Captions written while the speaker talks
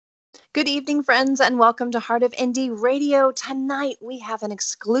Good evening, friends, and welcome to Heart of Indie Radio. Tonight, we have an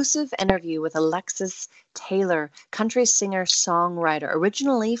exclusive interview with Alexis Taylor, country singer songwriter,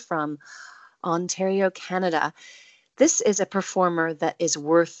 originally from Ontario, Canada. This is a performer that is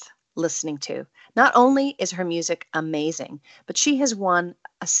worth listening to. Not only is her music amazing, but she has won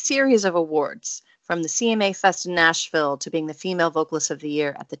a series of awards from the CMA Fest in Nashville to being the Female Vocalist of the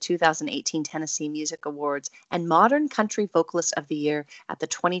Year at the 2018 Tennessee Music Awards and Modern Country Vocalist of the Year at the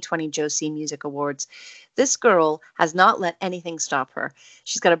 2020 Josie Music Awards. This girl has not let anything stop her.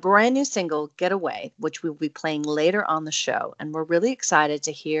 She's got a brand new single, Get Away, which we'll be playing later on the show, and we're really excited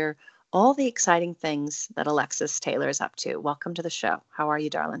to hear all the exciting things that Alexis Taylor is up to. Welcome to the show. How are you,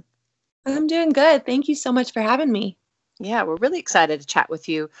 darling? I'm doing good. Thank you so much for having me. Yeah, we're really excited to chat with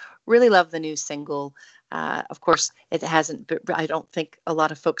you. Really love the new single. Of course, it hasn't, but I don't think a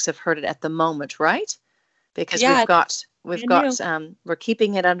lot of folks have heard it at the moment, right? Because Yeah, we've brand new. got, we're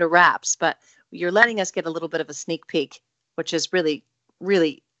keeping it under wraps, but you're letting us get a little bit of a sneak peek, which is really,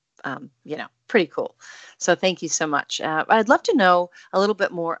 really, pretty cool. So thank you so much. I'd love to know a little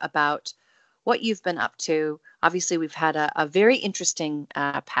bit more about what you've been up to. Obviously, we've had a very interesting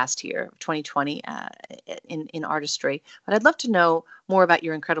past year, 2020, in artistry. But I'd love to know more about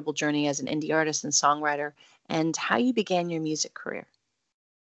your incredible journey as an indie artist and songwriter and how you began your music career.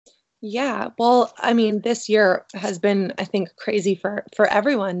 Yeah, well, I mean, this year has been, I think, crazy for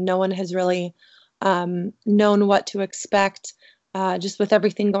everyone. No one has really known what to expect, just with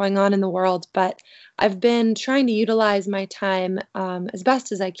everything going on in the world. But I've been trying to utilize my time as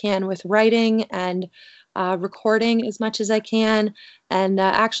best as I can with writing and recording as much as I can. And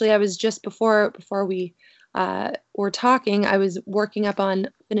actually, I was just before we were talking, I was working up on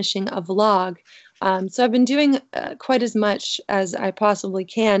finishing a vlog. So I've been doing quite as much as I possibly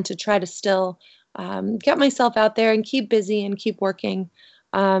can to try to still get myself out there and keep busy and keep working.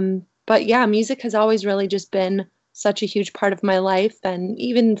 But yeah, music has always really just been such a huge part of my life. And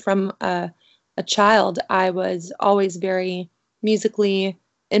even from a child, I was always very musically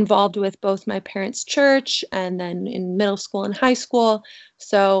involved with both my parents' church and then in middle school and high school.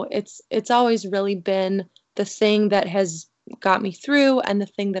 So it's always really been the thing that has got me through and the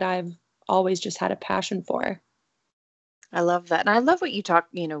thing that I've always just had a passion for. I love that. And I love what you talk,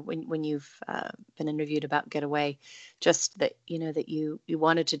 when you've been interviewed about Getaway, just that, that you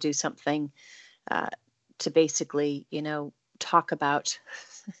wanted to do something uh, to basically, talk about.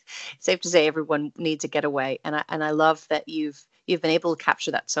 Safe to say everyone needs a getaway. And I love that you've been able to capture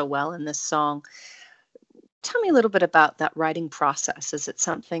that so well in this song. Tell me a little bit about that writing process. Is it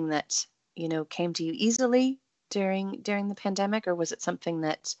something that, came to you easily during the pandemic, or was it something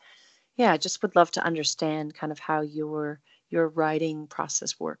that, yeah, I just would love to understand kind of how your writing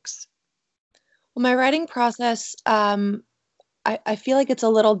process works. Well, my writing process, I feel like it's a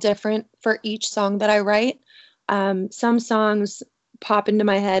little different for each song that I write. Some songs pop into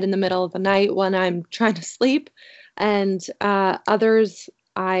my head in the middle of the night when I'm trying to sleep, and others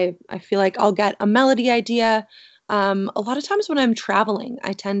I feel like I'll get a melody idea. A lot of times when I'm traveling,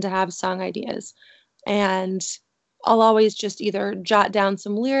 I tend to have song ideas, and I'll always just either jot down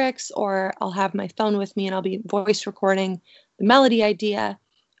some lyrics or I'll have my phone with me and I'll be voice recording the melody idea.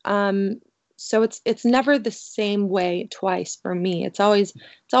 Um, so it's never the same way twice for me. It's always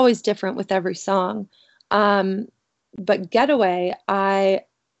different with every song. Um, but Getaway, I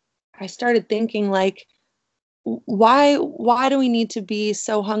started thinking like, why do we need to be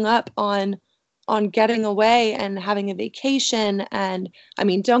so hung up on getting away and having a vacation? And I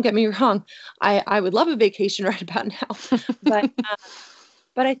mean, don't get me wrong, I would love a vacation right about now, but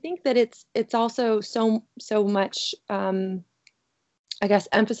but I think that it's also so much I guess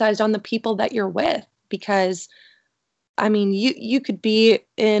emphasized on the people that you're with, because I mean, you could be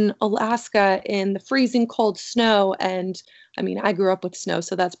in Alaska in the freezing cold snow, and I mean, I grew up with snow,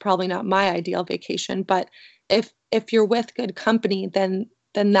 so that's probably not my ideal vacation. But if you're with good company, then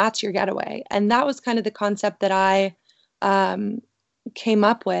that's your getaway, and that was kind of the concept that I um, came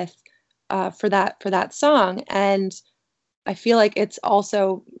up with for that song, and I feel like it's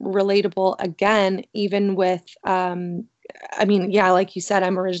also relatable again, even with, I mean, yeah, like you said,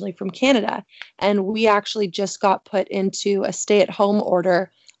 I'm originally from Canada, and we actually just got put into a stay-at-home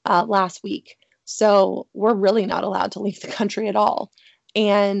order last week. So we're really not allowed to leave the country at all.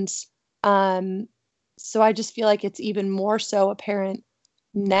 And um, so I just feel like it's even more so apparent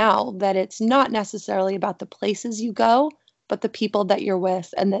now that it's not necessarily about the places you go, but the people that you're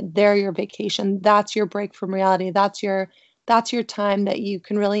with, and that they're your vacation. That's your break from reality. That's your time that you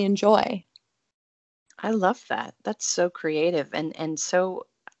can really enjoy. I love that. That's so creative and so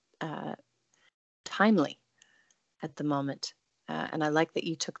uh, timely at the moment. and I like that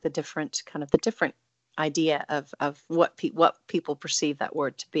you took the different idea of what people perceive that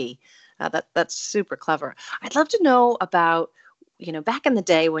word to be. That's super clever. I'd love to know about, back in the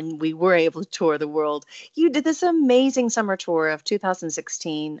day when we were able to tour the world. You did this amazing summer tour of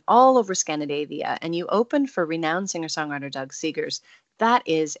 2016 all over Scandinavia, and you opened for renowned singer-songwriter Doug Seegers. That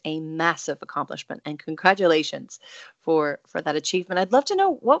is a massive accomplishment, and congratulations for that achievement. I'd love to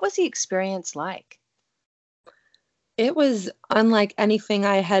know, what was the experience like? It was unlike anything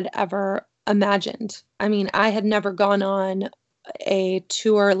I had ever imagined. I mean, I had never gone on a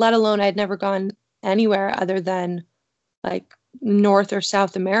tour, let alone I'd never gone anywhere other than like North or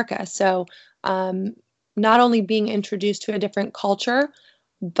South America. So, not only being introduced to a different culture,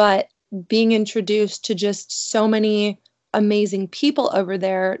 but being introduced to just so many amazing people over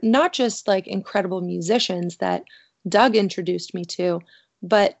there, not just like incredible musicians that Doug introduced me to,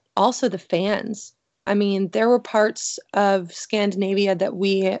 but also the fans. I mean, there were parts of Scandinavia that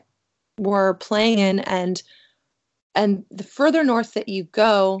we were playing in, and the further north that you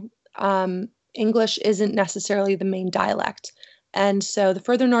go, English isn't necessarily the main dialect. And so the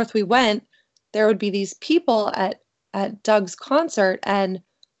further north we went, there would be these people at Doug's concert, and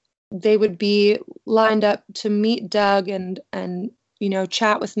they would be lined up to meet Doug and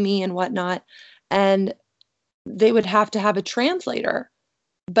chat with me and whatnot. And they would have to have a translator.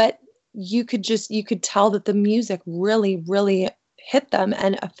 But you could tell that the music really, really hit them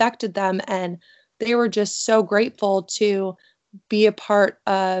and affected them. And they were just so grateful to be a part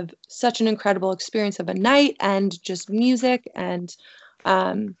of such an incredible experience of a night and just music. And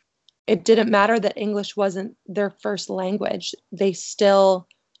it didn't matter that English wasn't their first language. They still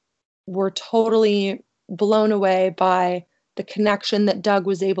were totally blown away by the connection that Doug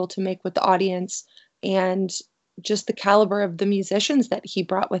was able to make with the audience and just the caliber of the musicians that he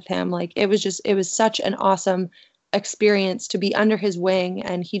brought with him. Like it was such an awesome experience to be under his wing,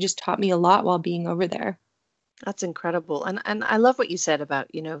 and he just taught me a lot while being over there. That's incredible. And I love what you said about,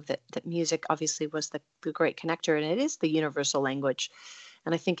 that music obviously was the great connector, and it is the universal language.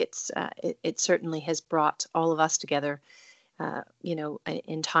 And I think it certainly has brought all of us together,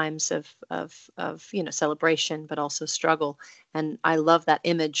 in times of celebration, but also struggle. And I love that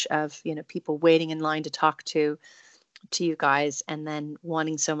image of, people waiting in line to talk to you guys, and then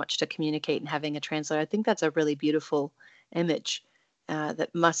wanting so much to communicate and having a translator. I think that's a really beautiful image, that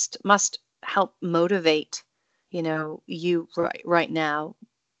must help motivate, you right now.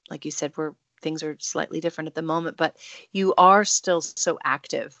 Like you said, things are slightly different at the moment, but you are still so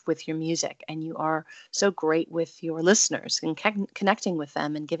active with your music, and you are so great with your listeners and connecting with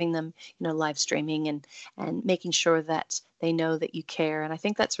them and giving them, live streaming and making sure that they know that you care. And I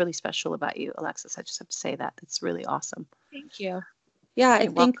think that's really special about you, Alexis. I just have to say that it's really awesome. Thank you. Yeah, I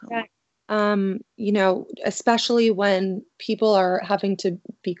You're think welcome. that especially when people are having to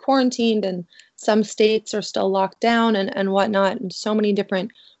be quarantined and some states are still locked down and whatnot, and so many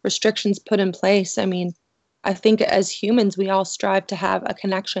different restrictions put in place. I mean, I think as humans, we all strive to have a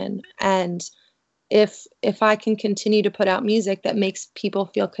connection. And if I can continue to put out music that makes people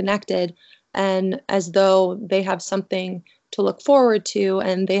feel connected and as though they have something to look forward to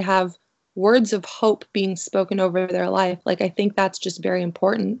and they have words of hope being spoken over their life, like I think that's just very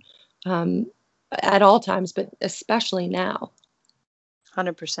important, um, at all times, but especially now.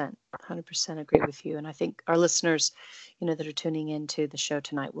 100%, 100% agree with you. And I think our listeners, that are tuning into the show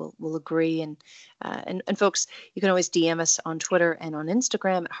tonight will agree. And folks, you can always DM us on Twitter and on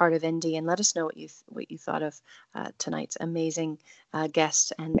Instagram at Heart of Indie, and let us know what you thought of tonight's amazing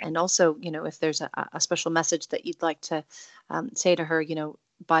guest. And also, if there's a special message that you'd like to say to her,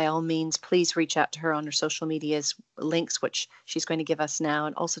 by all means, please reach out to her on her social medias links, which she's going to give us now,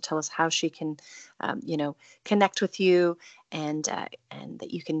 and also tell us how she can, connect with you, and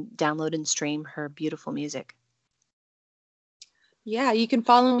that you can download and stream her beautiful music. Yeah, you can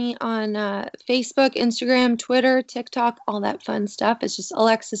follow me on Facebook, Instagram, Twitter, TikTok, all that fun stuff. It's just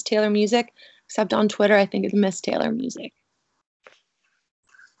Alexis Taylor Music, except on Twitter, I think it's Miss Taylor Music.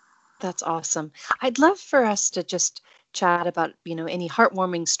 That's awesome. I'd love for us to just chat about, any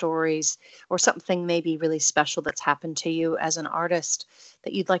heartwarming stories or something maybe really special that's happened to you as an artist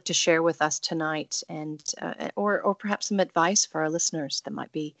that you'd like to share with us tonight, and or perhaps some advice for our listeners that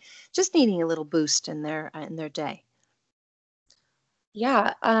might be just needing a little boost in their day.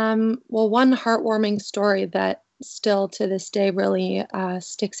 Yeah, well, one heartwarming story that still to this day really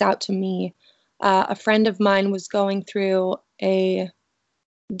sticks out to me. A friend of mine was going through a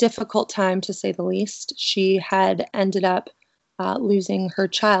difficult time, to say the least. She had ended up losing her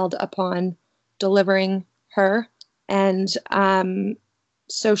child upon delivering her. And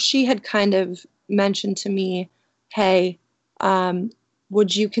so she had kind of mentioned to me, hey,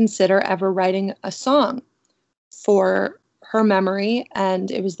 would you consider ever writing a song for her memory?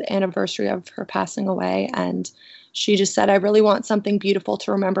 And it was the anniversary of her passing away. And she just said, I really want something beautiful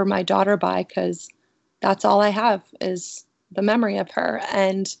to remember my daughter by, because that's all I have is the memory of her.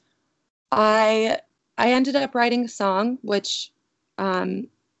 And I ended up writing a song, which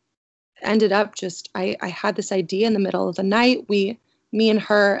ended up just, I had this idea in the middle of the night. Me and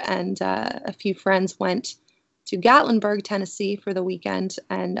her and a few friends went to Gatlinburg, Tennessee for the weekend.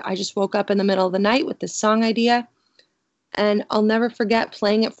 And I just woke up in the middle of the night with this song idea. And I'll never forget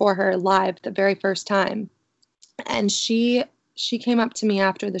playing it for her live the very first time. And she came up to me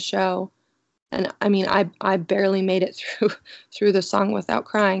after the show. And I mean, I barely made it through the song without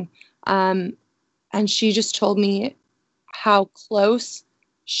crying. And she just told me how close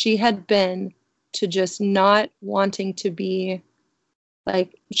she had been to just not wanting to be,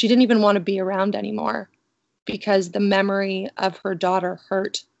 like, she didn't even want to be around anymore, because the memory of her daughter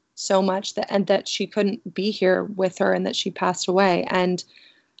hurt so much, that she couldn't be here with her, and that she passed away, and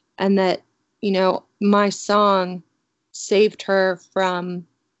that, my song saved her from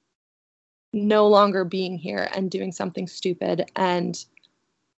no longer being here and doing something stupid. And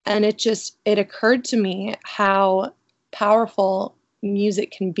it occurred to me how powerful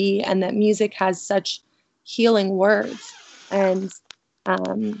music can be, and that music has such healing words. And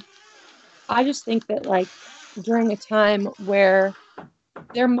I just think that, like, during a time where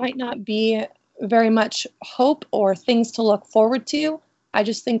there might not be very much hope or things to look forward to, I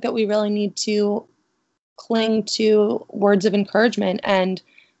just think that we really need to cling to words of encouragement, and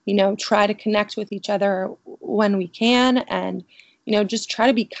try to connect with each other when we can, and just try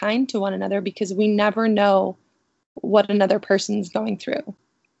to be kind to one another, because we never know what another person's going through.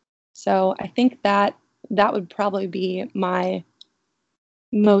 So I think that would probably be my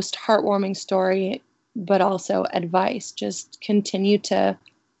most heartwarming story, but also advice. Just continue to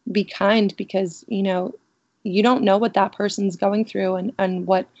be kind, because you don't know what that person's going through, and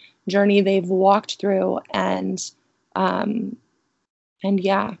what journey they've walked through. And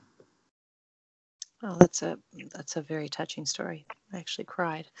yeah. Well, that's a very touching story. I actually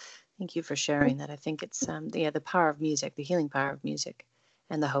cried. Thank you for sharing that. I think it's the power of music, the healing power of music,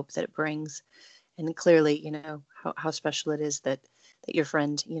 and the hope that it brings. And clearly, how special it is that your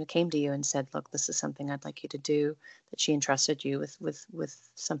friend came to you and said, "Look, this is something I'd like you to do." That she entrusted you with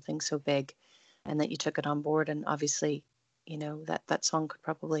something so big, and that you took it on board. And obviously, that song could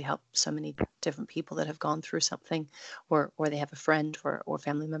probably help so many different people that have gone through something, or they have a friend or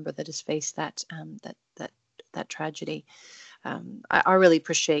family member that has faced that tragedy. I really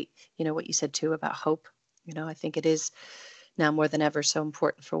appreciate what you said too about hope. I think it is now more than ever so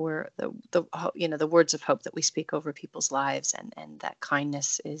important for where the words of hope that we speak over people's lives, and that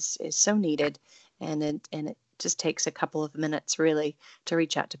kindness is so needed, and it just takes a couple of minutes really to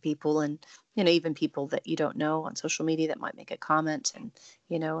reach out to people, and even people that you don't know on social media that might make a comment, and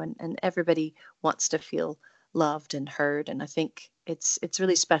and everybody wants to feel loved and heard. And I think it's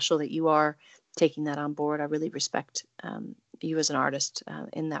really special that you are taking that on board. I really respect you as an artist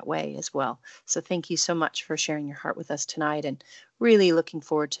in that way as well. So thank you so much for sharing your heart with us tonight, and really looking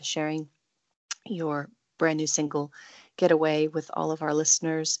forward to sharing your brand new single, Get Away, with all of our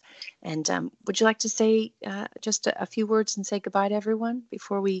listeners. And would you like to say just a few words and say goodbye to everyone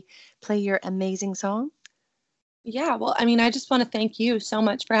before we play your amazing song? Yeah, well, I mean, I just want to thank you so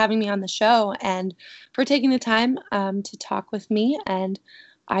much for having me on the show, and for taking the time to talk with me. And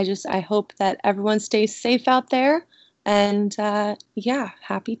I hope that everyone stays safe out there. And yeah,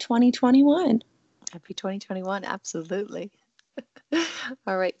 happy 2021. Happy 2021. Absolutely.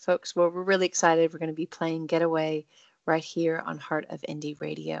 All right, folks. Well, we're really excited. We're going to be playing Get Away right here on Heart of Indie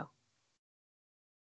Radio.